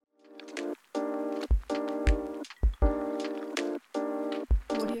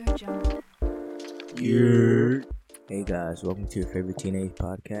Yeah. Hey guys, welcome to your favorite teenage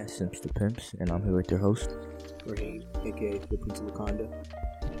podcast, Simps to Pimps, and I'm here with your host, Raheem, aka the Prince of Wakanda.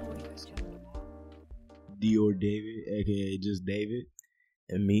 Dior David, aka just David.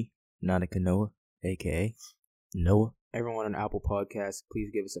 and me, Nanika Noah, aka Noah. Everyone on Apple Podcasts, please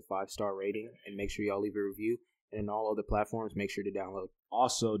give us a 5-star rating and make sure y'all leave a review. And on all other platforms, make sure to download.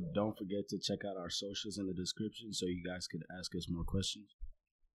 Also, don't forget to check out our socials in the description so you guys could ask us more questions.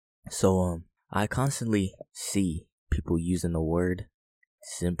 So, I constantly see people using the word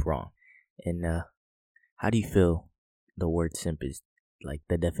simp wrong. And, how do you feel the word simp is, like,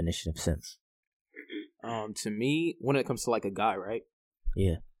 the definition of simp? To me, when it comes to like a guy, right?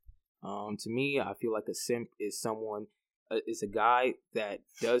 Yeah. To me, I feel like a simp is someone, is a guy that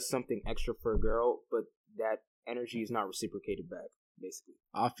does something extra for a girl, but that energy is not reciprocated back, basically.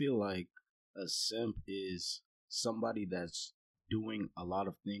 I feel like a simp is somebody that's doing a lot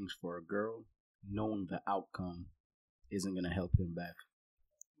of things for a girl, knowing the outcome isn't going to help him back.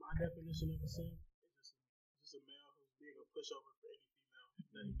 My definition of a simp is just a male who's being a pushover for any female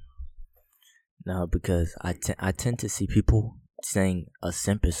that he knows. No, because I tend to see people saying a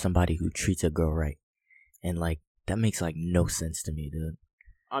simp is somebody who treats a girl right. And, like, that makes, like, no sense to me, dude.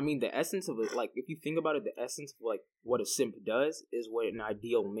 I mean, the essence of it, like, if you think about it, the essence of, like, what a simp does is what an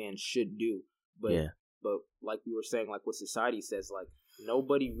ideal man should do. But, Yeah. but like we were saying, like, what society says, like,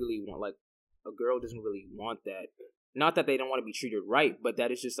 nobody really like, a girl doesn't really want that. Not that they don't want to be treated right, but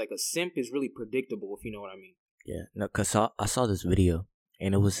that is just, like, a simp is really predictable, if you know what I mean. Yeah, no, cause I saw this video,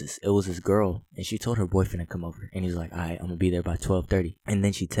 and it was this girl, and she told her boyfriend to come over, and he's like, "Alright, I'm gonna be there by 12:30." And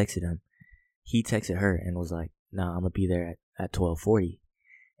then she texted him. He texted her and was like, "Nah, I'm gonna be there at 12:40."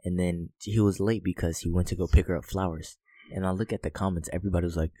 And then he was late because he went to go pick her up flowers. And I look at the comments, everybody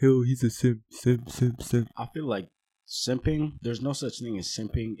was like, "Hell, he's a simp." I feel like simping, there's no such thing as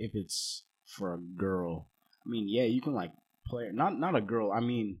simping if it's for a girl. I mean, yeah, you can like play, not a girl. I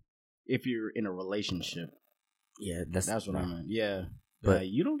mean, if you're in a relationship. Yeah, That's what I meant. Yeah. But-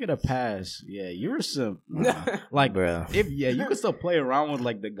 You don't get a pass. Yeah, you're a simp. Like, bro. you can still play around with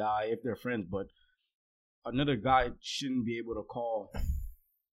like the guy if they're friends, but another guy shouldn't be able to call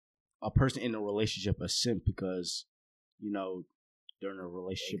a person in a relationship a simp because, you know, they're in a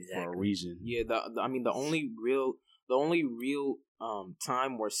relationship for a Exactly. reason. Yeah, I mean, the only real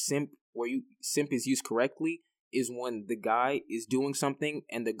time where simp is used correctly is when the guy is doing something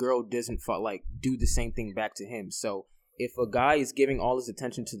and the girl doesn't do the same thing back to him. So if a guy is giving all his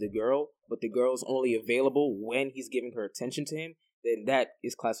attention to the girl, but the girl's only available when he's giving her attention to him, then that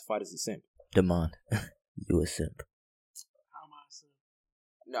is classified as a simp. Demand, you a simp. How am I a simp?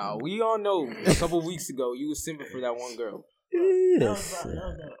 No, we all know a couple weeks ago you was simping for that one girl. That was about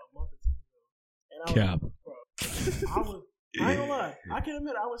a month or two ago. And Cap. I ain't gonna lie. I can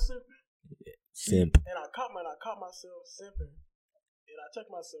admit I was simping. Simp. And I caught myself simping. And I checked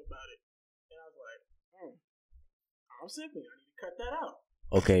myself about it. And I was like, I'm simping. I need to cut that out.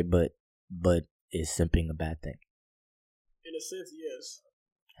 Okay, but is simping a bad thing? In a sense, yes.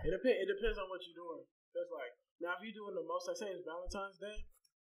 It depends on what you're doing. Because, like, now if you're doing the most, like, say it's Valentine's Day.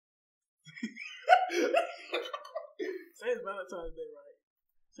 Say it's Valentine's Day, right?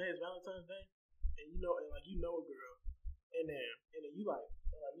 Say it's Valentine's Day, and you know a girl, and then you like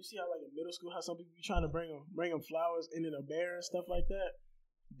you see how like in middle school how some people be trying to bring them flowers and then a bear and stuff like that.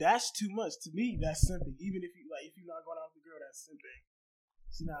 That's too much to me. That's simping. Even if you're not going out with the girl, that's simping.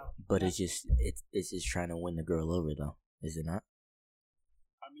 See now, But it's just trying to win the girl over, though, is it not?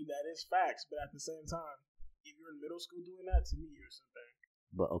 I mean that is facts, but at the same time, if you're in middle school doing that, to me you're simping.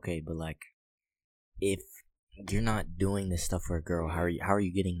 But okay, but like, if you're not doing this stuff for a girl, how are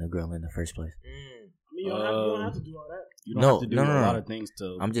you getting the girl in the first place? I mean, you don't have to do all that. You don't have to do a lot of things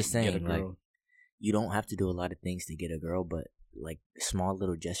to I'm just get a saying, like, girl. you don't have to do a lot of things to get a girl, but like small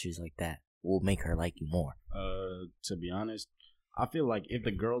little gestures like that will make her like you more. To be honest, I feel like if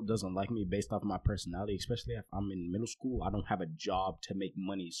the girl doesn't like me based off my personality, especially if I'm in middle school, I don't have a job to make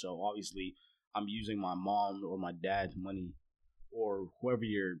money. So obviously, I'm using my mom or my dad's money or whoever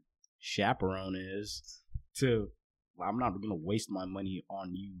your chaperone is to. I'm not gonna waste my money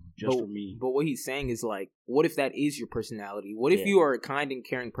on you just for me. But what he's saying is like, what if that is your personality? What if Yeah. you are a kind and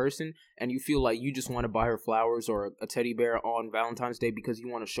caring person and you feel like you just want to buy her flowers or a teddy bear on Valentine's Day because you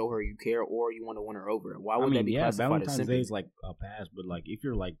want to show her you care or you want to win her over? Why would that be classified Valentine's as Day simping? is like a pass, but like if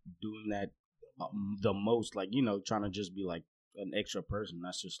you're like doing that the most, like trying to just be like an extra person,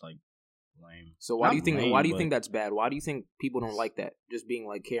 that's just like lame. So why Not do you think? lame, Why do you but- think that's bad? Why do you think people don't like that? Just being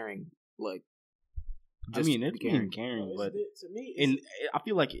like caring, like. I mean, it's caring. being caring, but To me, it's, I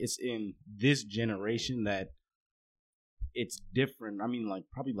feel like it's in this generation that it's different. I mean, like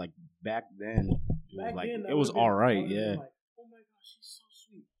probably like back then Back like then, it was all right. Yeah. Like, oh my gosh, she's so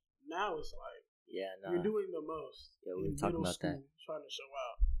sweet. Now it's like Yeah, you're doing the most. Yeah, we were in talking middle about that. school, trying to show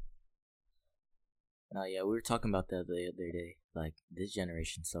out. No, yeah, we were talking about that the other day. Like, this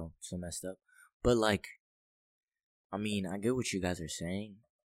generation so messed up. But like, I mean, I get what you guys are saying,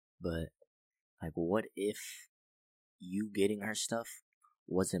 but like, what if you getting her stuff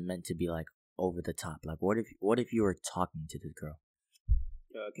wasn't meant to be like over the top? Like, what if you were talking to this girl?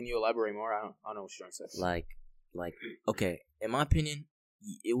 Can you elaborate more? I don't know what you're trying to say. Like, okay, in my opinion,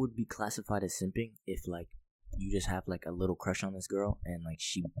 it would be classified as simping if like you just have like a little crush on this girl and like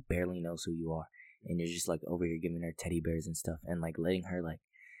she barely knows who you are, and you're just like over here giving her teddy bears and stuff and like letting her like,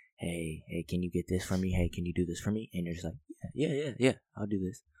 hey, can you get this for me? Hey, can you do this for me? And you're just like, yeah, I'll do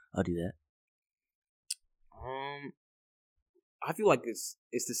this, I'll do that. I feel like it's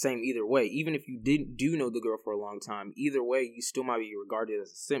the same either way. Even if you do know the girl for a long time, either way, you still might be regarded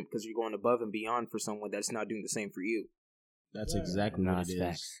as a simp because you're going above and beyond for someone that's not doing the same for you. That's exactly what it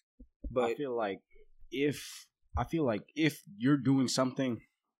is. But I feel like if you're doing something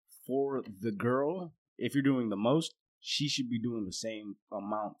for the girl, if you're doing the most, she should be doing the same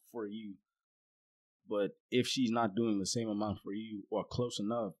amount for you. But if she's not doing the same amount for you or close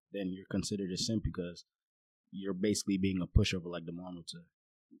enough, then you're considered a simp because you're basically being a pushover, like the mom would say.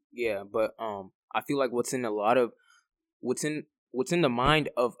 Yeah, but I feel like what's in the mind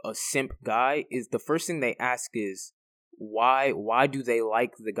of a simp guy is the first thing they ask is why do they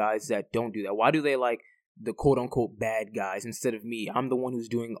like the guys that don't do that? Why do they like the quote unquote bad guys instead of me? I'm the one who's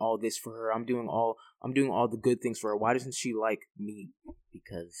doing all this for her. I'm doing all the good things for her. Why doesn't she like me?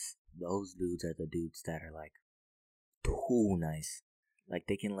 Because those dudes are the dudes that are like too nice. Like,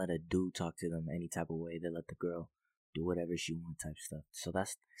 they can let a dude talk to them any type of way. They let the girl do whatever she wants type stuff. So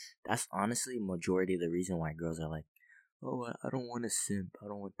that's honestly majority of the reason why girls are like, oh, I don't want a simp. I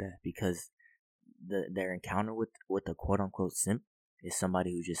don't want that. Because their encounter with a quote-unquote simp is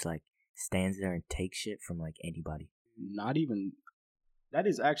somebody who just, like, stands there and takes shit from, like, anybody. Not even... That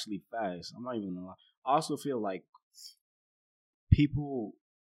is actually fast. I'm not even gonna lie. I also feel like people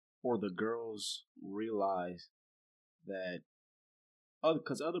or the girls realize that...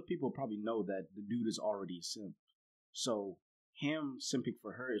 Because other people probably know that the dude is already a simp. So him simping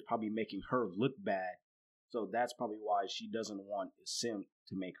for her is probably making her look bad. So that's probably why she doesn't want a simp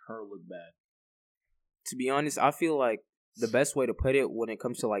to make her look bad. To be honest, I feel like the best way to put it when it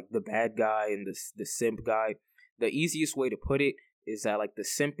comes to like the bad guy and the simp guy, the easiest way to put it is that like the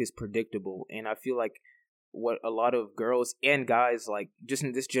simp is predictable. And I feel like what a lot of girls and guys like just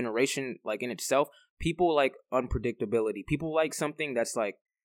in this generation, like in itself, people like unpredictability. People like something that's like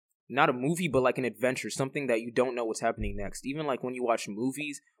not a movie, but like an adventure, something that you don't know what's happening next. Even like when you watch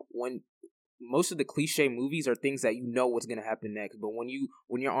movies, when most of the cliche movies are things that you know what's gonna happen next. But when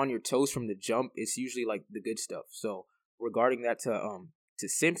you're on your toes from the jump, it's usually like the good stuff. So regarding that to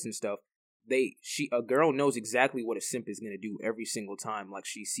simps and stuff, a girl knows exactly what a simp is gonna do every single time, like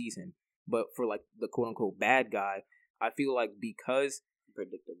she sees him. But for like the quote unquote bad guy, I feel like because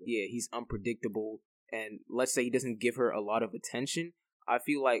Predictable. Yeah, he's unpredictable, and let's say he doesn't give her a lot of attention. I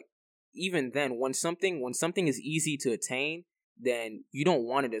feel like even then, when something is easy to attain, then you don't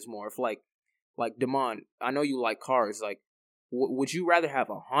want it as more. If like Damon, I know you like cars. Like, would you rather have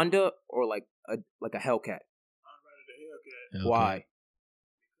a Honda or like a Hellcat? I'd rather the Hellcat. Why?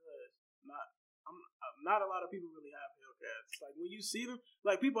 Because not a lot of people really have Hellcats. Like when you see them,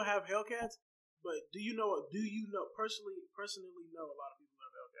 like people have Hellcats, but do you know personally know a lot of people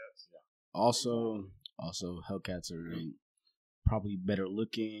have Hellcats? Yeah. Also Hellcats are probably better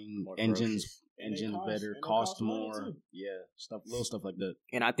looking, More engines cost- better, and they cost cost money, more. too. Yeah, little stuff like that.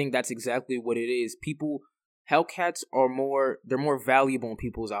 And I think that's exactly what it is. Hellcats are more valuable in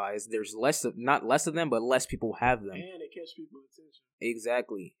people's eyes. There's not less of them, but less people have them. And it catch people's attention.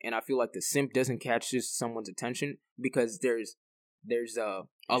 Exactly. And I feel like the simp doesn't catch just someone's attention because there's a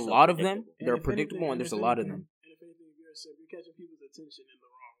lot of them. And They're if predictable, anything- and there's a if lot of anything- them. And if anything, if you're a simp, you're catching people's attention in the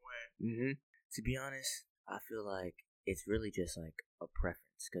wrong way. Mm-hmm. To be honest, I feel like it's really just like a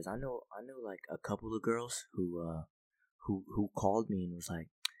preference. Because I know like a couple of girls who called me and was like,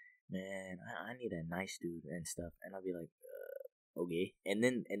 man, I need a nice dude and stuff. And I'll be like, okay. And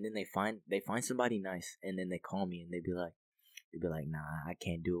then they find somebody nice, and then they call me and they'd be like, nah, I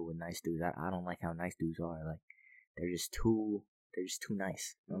can't do it with nice dudes. I don't like how nice dudes are. Like, they're just too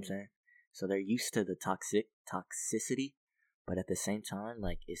nice. You know what I'm saying? So they're used to the toxicity, but at the same time,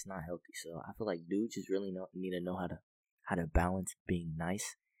 like, it's not healthy. So I feel like dudes just really need to know how to balance being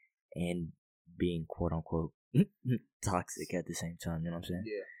nice and being quote unquote toxic at the same time. You know what I'm saying?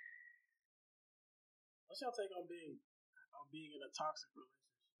 Yeah. What's your take on being in a toxic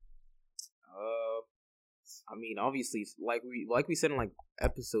relationship? I mean, obviously, like we said in like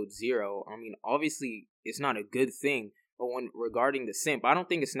episode 0. I mean, obviously, it's not a good thing. But when regarding the simp, I don't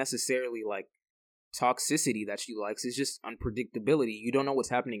think it's necessarily like toxicity that she likes. It's just unpredictability. You don't know what's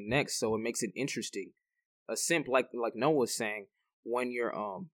happening next, so it makes it interesting. A simp, like Noah was saying, when you're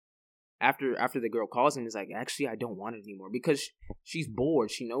after the girl calls him, is like, actually, I don't want it anymore because she's bored.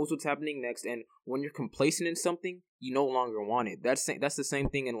 She knows what's happening next, and when you're complacent in something, you no longer want it. That's the same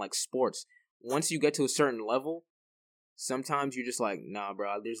thing in like sports. Once you get to a certain level, sometimes you're just like, nah,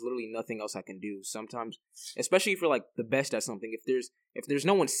 bro. There's literally nothing else I can do. Sometimes, especially if you're like the best at something, if there's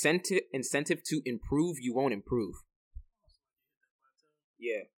no incentive to improve, you won't improve.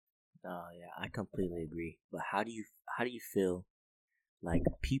 Yeah. Yeah, I completely agree. But how do you feel? Like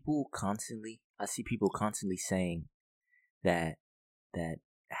I see people constantly saying that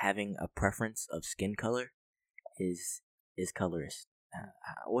having a preference of skin color is colorist.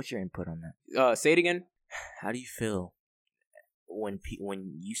 What's your input on that? Say it again. How do you feel when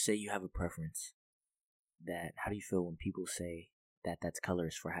you say you have a preference? How do you feel when people say that that's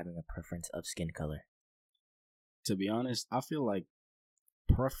colorist for having a preference of skin color? To be honest, I feel like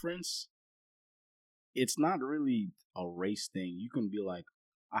preference, it's not really a race thing. You can be like,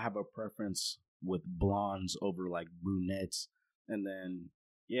 I have a preference with blondes over like brunettes, and then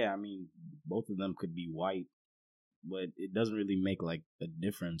yeah, I mean both of them could be white, but it doesn't really make like a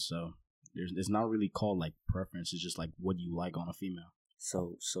difference. So it's not really called like preference. It's just like what you like on a female.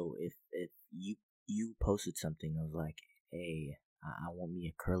 So if you posted something of like, hey, I want me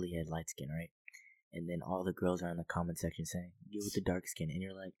a curly head light skin, right? And then all the girls are in the comment section saying, you with the dark skin, and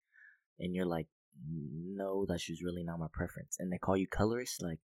you're like, no, that's just really not my preference. And they call you colorist.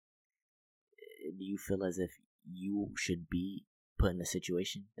 Like, do you feel as if you should be put in a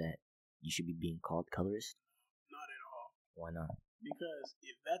situation that you should be being called colorist? Not at all. Why not? Because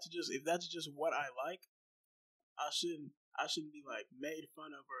if that's just what I like, I shouldn't be like made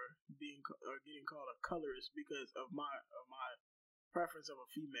fun of or getting called a colorist because of my preference of a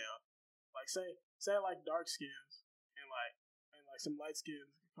female. Like say I like dark skins and like some light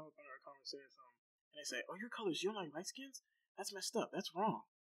skins come up in our conversation and they say, "Oh, your colors, you don't like light skins? That's messed up. That's wrong."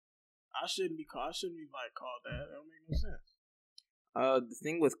 I shouldn't be called that. That don't make no sense. The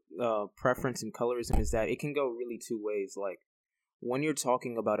thing with preference and colorism is that it can go really two ways. Like when you're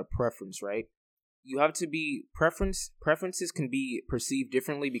talking about a preference, right? You have to be preferences can be perceived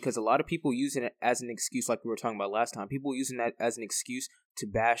differently because a lot of people use it as an excuse, like we were talking about last time. People using that as an excuse to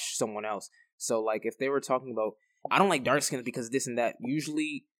bash someone else. So like if they were talking about, I don't like dark skins because this and that,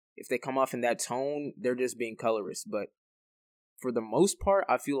 usually if they come off in that tone, they're just being colorist. But for the most part,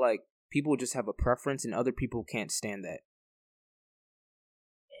 I feel like people just have a preference and other people can't stand that.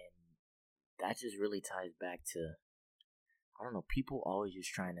 And that just really ties back to, I don't know, people always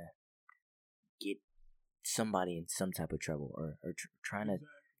just trying to get somebody in some type of trouble or trying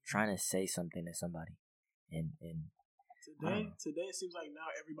to say something to somebody. And today it seems like now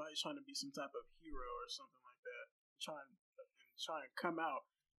everybody's trying to be some type of hero or something like that. Trying to come out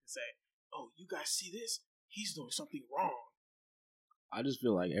and say, "Oh, you guys see this? He's doing something wrong." I just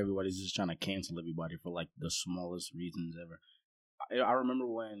feel like everybody's just trying to cancel everybody for like the smallest reasons ever. I remember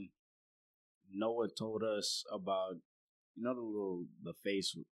when Noah told us about, you know, the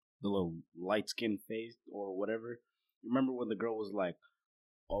little light skin face or whatever. Remember when the girl was like,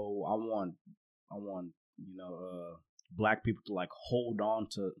 "Oh, I want, black people to like hold on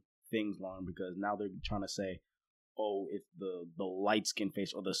to things long because now they're trying to say, oh, it's the light skin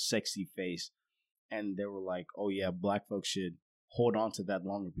face or the sexy face," and they were like, "Oh yeah, black folks should hold on to that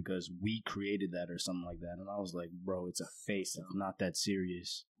longer because we created that," or something like that. And I was like, bro, it's a face. It's not that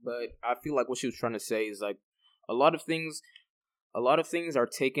serious. But I feel like what she was trying to say is like a lot of things are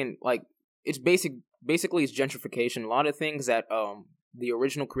taken, like it's basically it's gentrification. A lot of things that the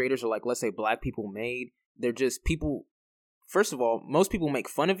original creators are like, let's say black people made, they're just people. First of all, most people make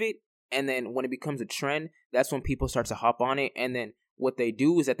fun of it, and then when it becomes a trend, that's when people start to hop on it, and then what they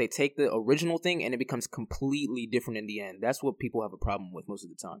do is that they take the original thing and it becomes completely different in the end. That's what people have a problem with most of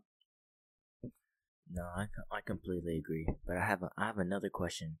the time. No, I completely agree. But I have another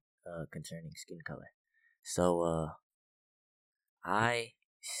question concerning skin color. So I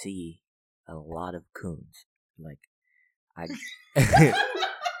see a lot of coons. Like I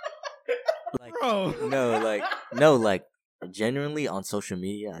like bro. Like genuinely on social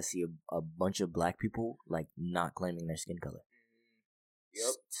media I see a bunch of black people like not claiming their skin color.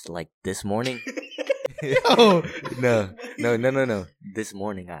 Yep. It's like this morning. Oh. No. This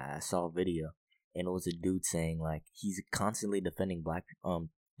morning I saw a video and it was a dude saying like he's constantly defending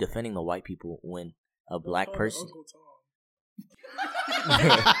the white people when a black person.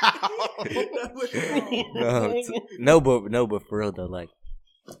 No, but for real though,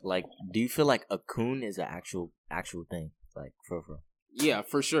 like, do you feel like a coon is an actual thing? Like, for real? Yeah,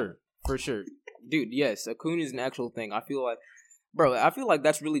 for sure, dude. Yes, a coon is an actual thing. I feel like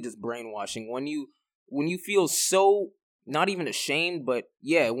that's really just brainwashing. When you feel so not even ashamed, but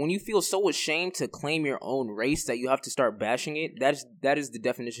yeah, when you feel so ashamed to claim your own race that you have to start bashing it, that is the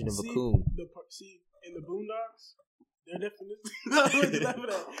definition of a coon. In the Boondocks, their definition.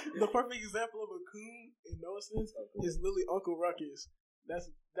 The perfect example of a coon in no sense is literally Uncle Ruckus.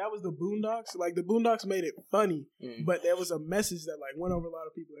 That was the Boondocks. Like, the Boondocks made it funny, but there was a message that like went over a lot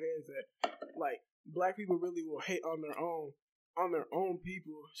of people's heads that like black people really will hate on their own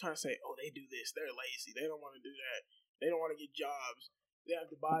people, trying to say, oh, they do this, they're lazy, they don't want to do that, they don't want to get jobs, they have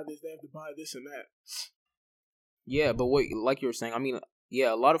to buy this, they have to buy this and that. Yeah, but what, like you were saying, I mean,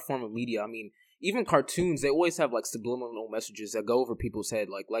 yeah, a lot of form of media. I mean, even cartoons, they always have like subliminal messages that go over people's head.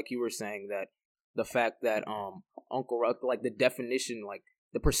 Like you were saying, that the fact that Uncle Ruck, like the definition, like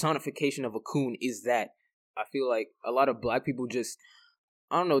the personification of a coon is that. I feel like a lot of black people just,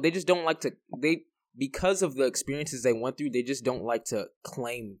 I don't know, they just don't like to, because of the experiences they went through, they just don't like to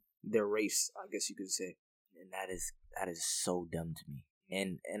claim their race, I guess you could say. And that is so dumb to me.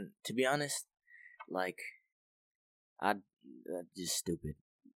 And to be honest, like, I just stupid.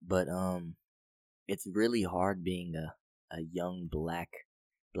 But it's really hard being a young black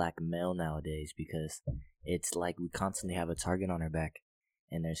male nowadays, because it's like we constantly have a target on our back,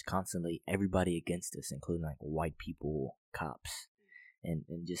 and there's constantly everybody against us, including like white people, cops, and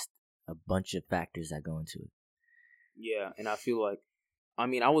just a bunch of factors that go into it. Yeah, and I feel like, I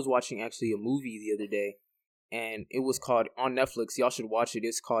mean, I was watching actually a movie the other day, and it was called, on Netflix, y'all should watch it.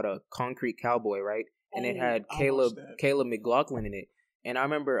 It's called Concrete Cowboy, right? And it had Caleb McLaughlin in it. And I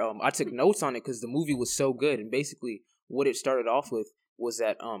remember I took notes on it because the movie was so good. And basically what it started off with was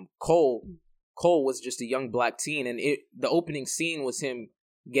that Cole was just a young black teen, and the opening scene was him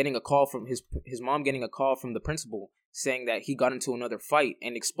getting a call from his mom, getting a call from the principal saying that he got into another fight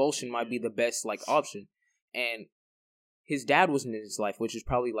and expulsion might be the best like option. And his dad wasn't in his life, which is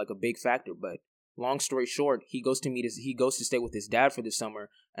probably like a big factor. But long story short, he goes to stay with his dad for the summer.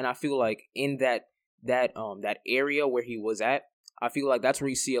 And I feel like in that area where he was at, I feel like that's where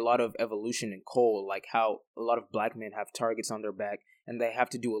you see a lot of evolution in Cole, like how a lot of black men have targets on their back and they have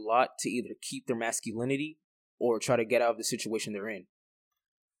to do a lot to either keep their masculinity or try to get out of the situation they're in.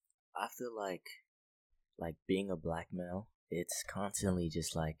 I feel like being a black male, it's constantly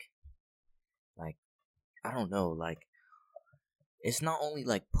just like I don't know, like, it's not only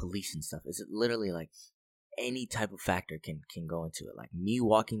like police and stuff, it's literally like any type of factor can go into it. Like me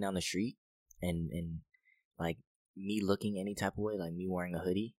walking down the street and like me looking any type of way, like me wearing a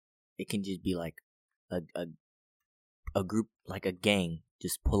hoodie, it can just be like a group, like a gang,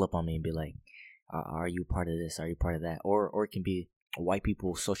 just pull up on me and be like, are you part of this? Are you part of that? Or it can be white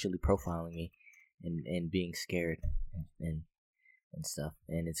people socially profiling me and being scared and stuff.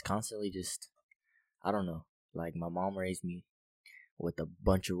 And it's constantly just, I don't know, like my mom raised me with a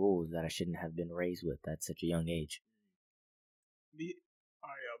bunch of rules that I shouldn't have been raised with at such a young age. Alright,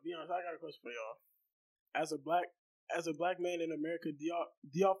 y'all, be honest, I got a question for y'all. As a black man in America, do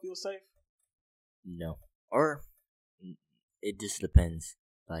y'all feel safe? No. Or it just depends.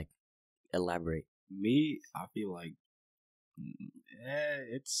 Like, elaborate. Me, I feel like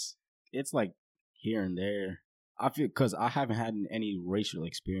it's like here and there. I feel, because I haven't had any racial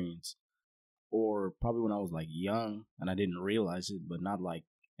experience, or probably when I was like young and I didn't realize it, but not like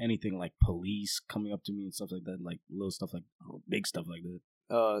anything like police coming up to me and stuff like that, like little stuff like big stuff like that.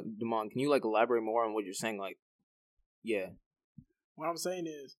 Damon, can you like elaborate more on what you're saying? Like, yeah. What I'm saying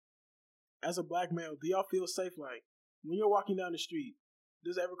is, as a black male, do y'all feel safe? Like, when you're walking down the street,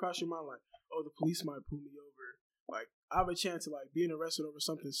 does it ever cross your mind like, oh, the police might pull me over? Like, I have a chance of like being arrested over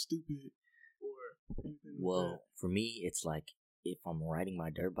something stupid or anything like that. For me, it's like if I'm riding my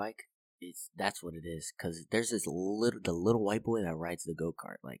dirt bike, that's what it is. Because there's the little white boy that rides the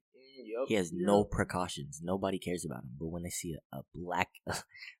go-kart. Like, he has no precautions. Nobody cares about him. But when they see a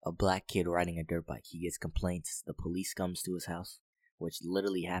black kid riding a dirt bike, he gets complaints. The police comes to his house, which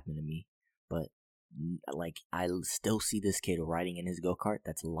literally happened to me. But like, I still see this kid riding in his go-kart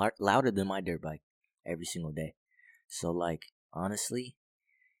that's louder than my dirt bike every single day. So like, honestly,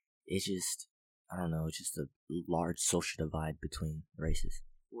 it's just, I don't know, it's just a large social divide between races.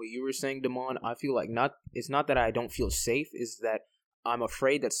 What you were saying, Damon, I feel like it's not that I don't feel safe, is that I'm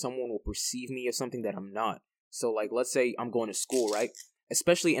afraid that someone will perceive me as something that I'm not. So like, let's say I'm going to school, right?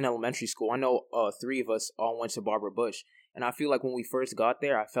 Especially in elementary school. I know 3 of us all went to Barbara Bush. And I feel like when we first got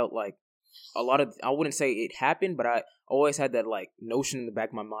there, I felt like I wouldn't say it happened, but I always had that like notion in the back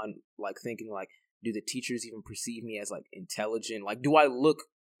of my mind, like thinking like, do the teachers even perceive me as like intelligent? Like, do I look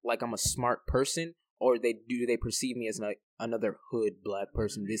like I'm a smart person, or do they perceive me as like another hood black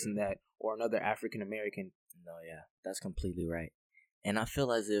person, this and that, or another African American? No, yeah, that's completely right. And I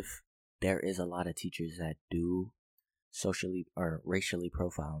feel as if there is a lot of teachers that do socially or racially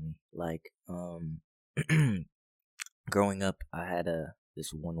profile me. Like, growing up, I had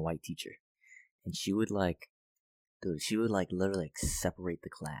this one white teacher, and she would like literally like separate the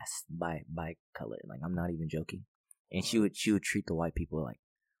class by color. Like, I'm not even joking. And she would treat the white people like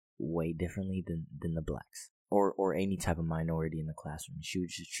way differently than the blacks or any type of minority in the classroom. She would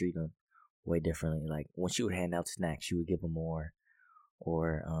just treat them way differently. Like, when she would hand out snacks, she would give them more,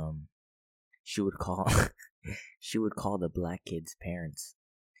 or she would call the black kids' parents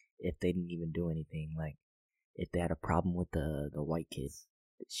if they didn't even do anything. Like, if they had a problem with the white kid,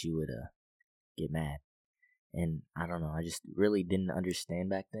 she would get mad. And I don't know, I just really didn't understand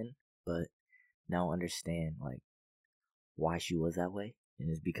back then, but now I understand like why she was that way, and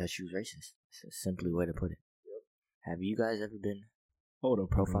it's because she was racist. It's a simply way to put it. Yep. Have you guys ever been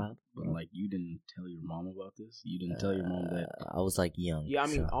profiled? But like, you didn't tell your mom about this? You didn't tell your mom that? I was like young. Yeah, I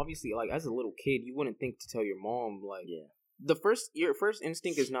mean, so. Obviously, like as a little kid, you wouldn't think to tell your mom. Like, Yeah. Your first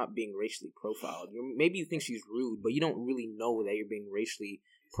instinct is not being racially profiled. Maybe you think she's rude, but you don't really know that you're being racially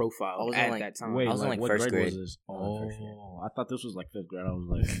profiled at that time. Wait, I was in like what first grade. was this? Oh, I thought this was like 5th grade. I was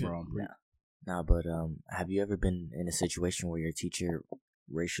like, bro, I'm pretty. Nah, but have you ever been in a situation where your teacher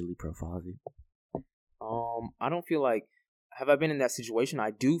racially profiled you? I don't feel like. Have I been in that situation?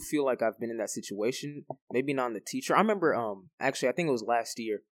 I do feel like I've been in that situation. Maybe not in the teacher. I remember. Actually, I think it was last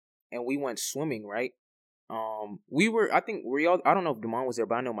year, and we went swimming. Right. We were. I think we all. I don't know if Damon was there,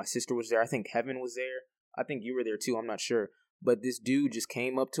 but I know my sister was there. I think Kevin was there. I think you were there too. I'm not sure. But this dude just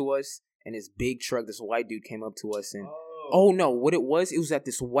came up to us, and his big truck. This white dude came up to us, and oh no, what it was that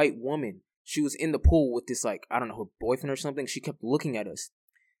this white woman. She was in the pool with this, like, I don't know, her boyfriend or something. She kept looking at us.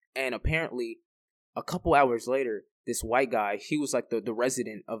 And apparently, a couple hours later, this white guy, he was like the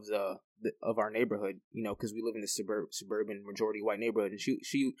resident of of our neighborhood, you know, because we live in this suburban majority white neighborhood. And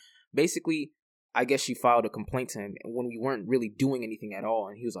she basically, I guess she filed a complaint to him when we weren't really doing anything at all.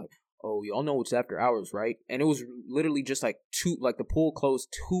 And he was like, oh, y'all know it's after hours, right? And it was literally just like the pool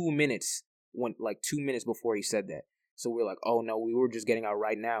closed 2 minutes, 2 minutes before he said that. So we were like, oh no, we were just getting out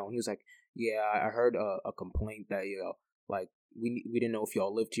right now. And he was like, yeah, I heard a complaint that, you know, like, we didn't know if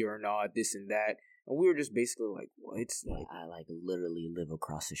y'all lived here or not, this and that. And we were just basically like, what? It's like, I like literally live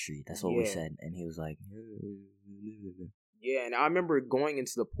across the street. That's what we said. And he was like, yeah. And I remember going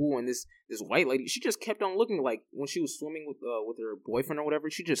into the pool, and this white lady, she just kept on looking, like, when she was swimming with her boyfriend or whatever,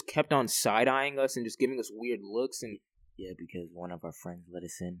 she just kept on side-eyeing us and just giving us weird looks. And yeah, because one of our friends let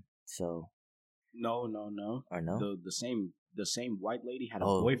us in, so. No. Or no? The same white lady had a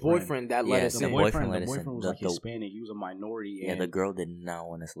boyfriend that let us in. The boyfriend was like Hispanic. He was a minority. Yeah, the girl did not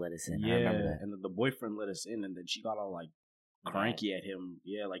want us to let us in. Yeah, I remember that. And the boyfriend let us in, and then she got all like cranky at him.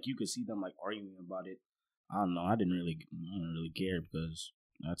 Yeah, like you could see them like arguing about it. I don't know. I didn't really care because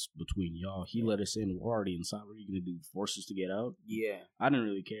that's between y'all. He let us in. We're already inside. What are you gonna do? Force us to get out? Yeah, I didn't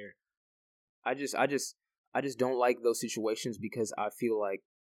really care. I just don't like those situations because I feel like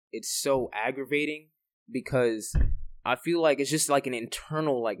it's so aggravating because I feel like it's just like an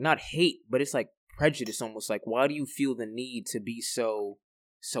internal, like, not hate, but it's like prejudice almost. Like, why do you feel the need to be so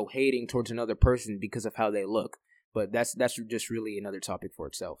hating towards another person because of how they look? But that's just really another topic for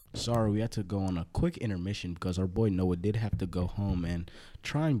itself. Sorry, we had to go on a quick intermission because our boy Noah did have to go home and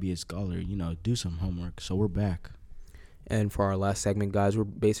try and be a scholar, you know, do some homework. So we're back. And for our last segment, guys, we're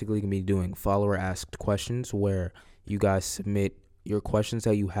basically going to be doing follower-asked questions where you guys submit your questions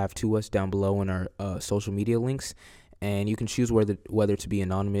that you have to us down below in our social media links. And you can choose whether to be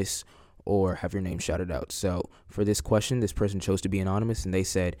anonymous or have your name shouted out. So for this question, this person chose to be anonymous, and they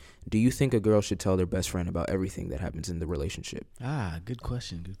said, do you think a girl should tell their best friend about everything that happens in the relationship? Good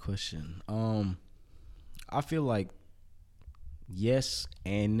question. I feel like yes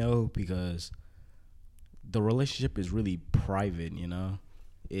and no, because the relationship is really private, you know?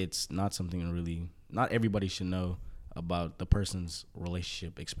 It's not something not everybody should know about the person's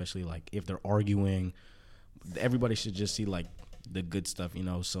relationship, especially like if they're arguing. Everybody should just see like the good stuff, you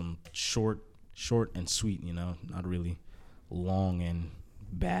know, some short and sweet, you know, not really long and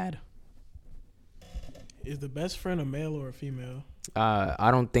bad. Is the best friend a male or a female? I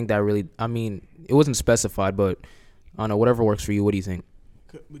don't think that really, I mean, it wasn't specified, but I don't know, whatever works for you. What do you think?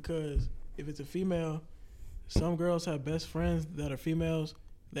 Because if it's a female, some girls have best friends that are females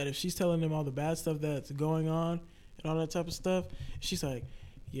that if she's telling them all the bad stuff that's going on and all that type of stuff, she's like,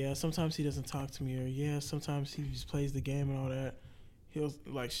 yeah, sometimes he doesn't talk to me, or yeah, sometimes he just plays the game and all that. He'll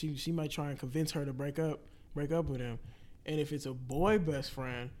like she might try and convince her to break up with him. And if it's a boy best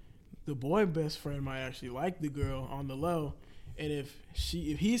friend, the boy best friend might actually like the girl on the low. And if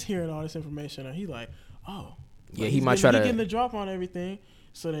he's hearing all this information and he's like, oh, Yeah, like he might try to. getting the drop on everything.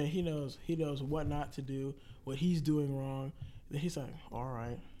 So then he knows what not to do, what he's doing wrong. Then he's like, all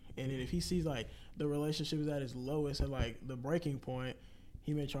right. And then if he sees like the relationship is at its lowest and like the breaking point,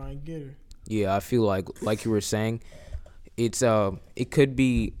 he may try and get her. Yeah, I feel like you were saying, it could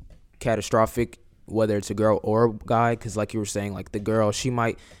be catastrophic whether it's a girl or a guy, because like you were saying, like the girl, she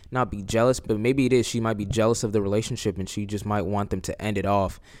might not be jealous, but maybe it is, she might be jealous of the relationship and she just might want them to end it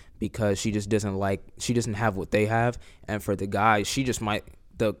off because she doesn't have what they have. And for the guy, she just might,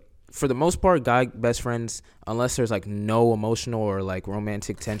 for the most part, guy best friends, unless there's like no emotional or like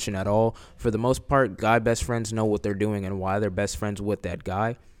romantic tension at all, for the most part, guy best friends know what they're doing and why they're best friends with that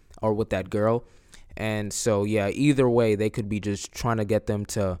guy or with that girl. And so, yeah, either way, they could be just trying to get them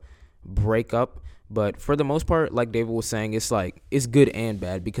to break up. But for the most part, like David was saying, it's like, it's good and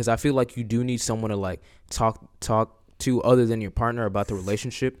bad, because I feel like you do need someone to like talk to other than your partner about the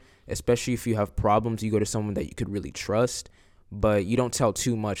relationship, especially if you have problems. You go to someone that you could really trust, but you don't tell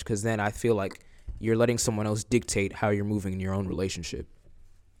too much, because then I feel like you're letting someone else dictate how you're moving in your own relationship.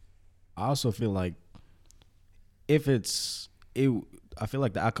 I also feel like I feel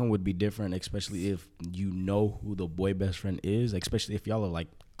like the outcome would be different, especially if you know who the boy best friend is, especially if y'all are like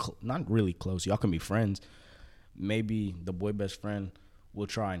not really close. Y'all can be friends. Maybe the boy best friend will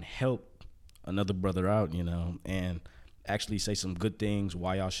try and help another brother out, and actually say some good things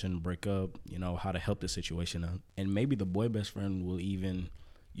why y'all shouldn't break up, how to help the situation out. And maybe the boy best friend will even,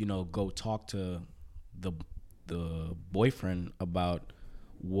 go talk to the boyfriend about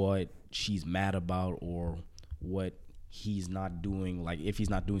what she's mad about or what he's not doing. Like if he's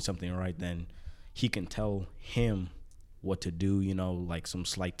not doing something right, then he can tell him what to do, like some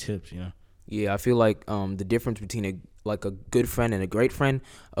slight tips, Yeah, I feel like the difference between a good friend and a great friend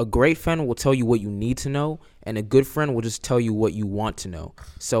will tell you what you need to know, and a good friend will just tell you what you want to know.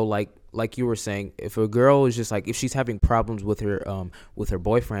 So like you were saying, if a girl is just like, if she's having problems with her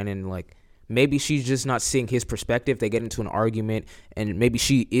boyfriend, and like maybe she's just not seeing his perspective, they get into an argument and maybe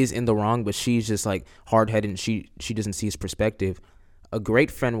she is in the wrong, but she's just like hard-headed and she doesn't see his perspective. A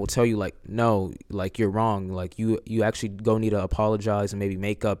great friend will tell you like, no, like you're wrong, like you actually go need to apologize and maybe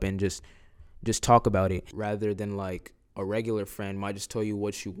make up and just talk about it, rather than like a regular friend might just tell you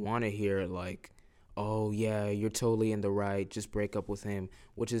what you want to hear, like, oh yeah, you're totally in the right, just break up with him,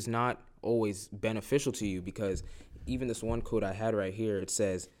 which is not always beneficial to you. Because even this one quote I had right here, it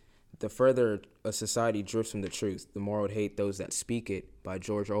says, "The further a society drifts from the truth, the more it would hate those that speak it," by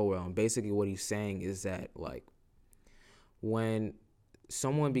George Orwell. And basically what he's saying is that like when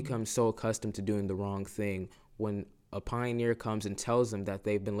someone becomes so accustomed to doing the wrong thing, when a pioneer comes and tells them that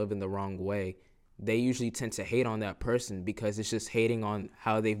they've been living the wrong way, they usually tend to hate on that person because it's just hating on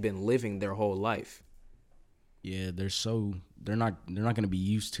how they've been living their whole life. Yeah, they're not going to be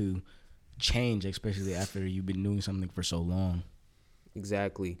used to change, especially after you've been doing something for so long.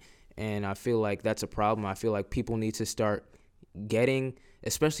 Exactly. And I feel like that's a problem. I feel like people need to start getting,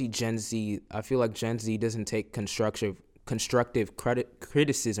 especially Gen Z. I feel like Gen Z doesn't take constructive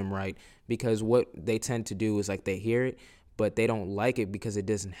criticism right, because what they tend to do is like they hear it but they don't like it because it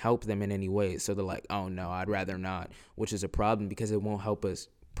doesn't help them in any way, so they're like, oh no, I'd rather not, which is a problem because it won't help us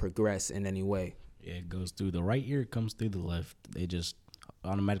progress in any way. Yeah, it goes through the right ear, it comes through the left. They just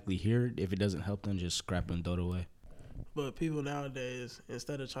automatically hear it. If it doesn't help them, just scrap it and throw it away. But people nowadays,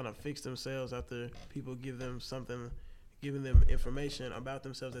 instead of trying to fix themselves after people give them something, giving them information about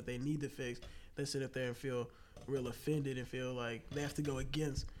themselves that they need to fix, they sit up there and feel real offended and feel like they have to go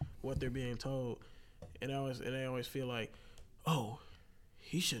against what they're being told. And they always feel like, oh,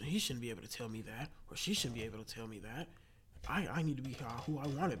 he shouldn't be able to tell me that, or she shouldn't be able to tell me that. I need to be who I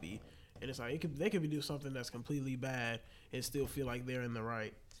want to be. And it's like they could be doing something that's completely bad and still feel like they're in the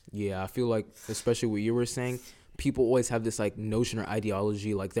right. Yeah, I feel like, especially what you were saying, people always have this like notion or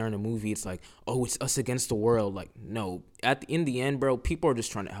ideology, like they're in a movie, it's like, oh, it's us against the world. Like, no, in the end, bro, people are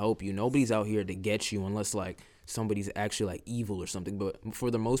just trying to help you. Nobody's out here to get you unless like somebody's actually like evil or something. But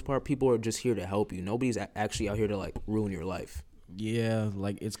for the most part, people are just here to help you. Nobody's actually out here to like ruin your life. Yeah,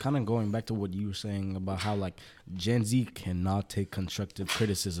 like it's kind of going back to what you were saying about how like Gen Z cannot take constructive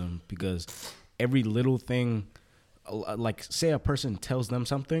criticism, because every little thing, like say a person tells them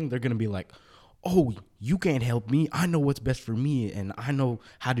something, they're going to be like, oh, you can't help me. I know what's best for me, and I know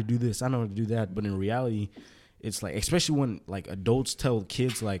how to do this. I know how to do that. But in reality, it's like, especially when like adults tell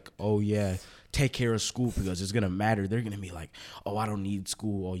kids like, oh yeah, take care of school because it's gonna matter. They're gonna be like, oh, I don't need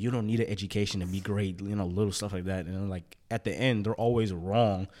school, or you don't need an education to be great, little stuff like that. And like at the end, they're always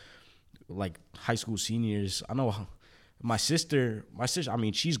wrong. Like high school seniors, I know my sister. I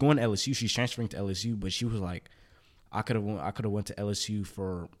mean, she's going to LSU. She's transferring to LSU, but she was like, I could have went to LSU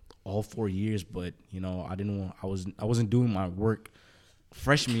for all 4 years, but I wasn't doing my work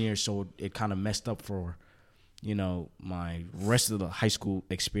freshman year, so it kind of messed up for my rest of the high school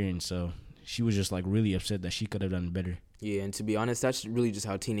experience. So she was just like really upset that she could have done better. Yeah, and to be honest, that's really just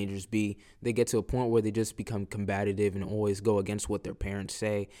how teenagers be. They get to a point where they just become combative and always go against what their parents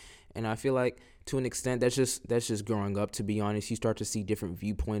say. And I feel like to an extent that's just growing up, to be honest. You start to see different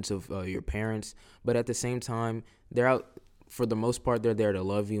viewpoints of your parents, but at the same time, they're out for the most part, they're there to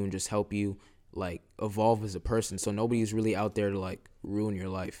love you and just help you like evolve as a person. So nobody's really out there to like ruin your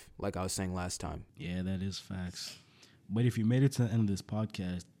life, like I was saying last time. Yeah, that is facts. But if you made it to the end of this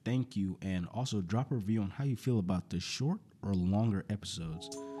podcast, thank you, and also drop a review on how you feel about the short or longer episodes.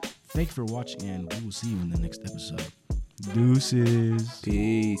 Thank you for watching, and we will see you in the next episode. Deuces.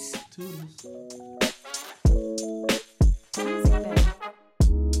 Peace.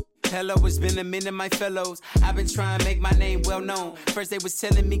 Hello, it's been a minute, my fellows. I've been trying to make my name well known. First they was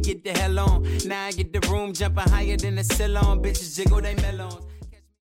telling me get the hell on. Now I get the room jumping higher than the ceiling. Bitches jiggle they melons.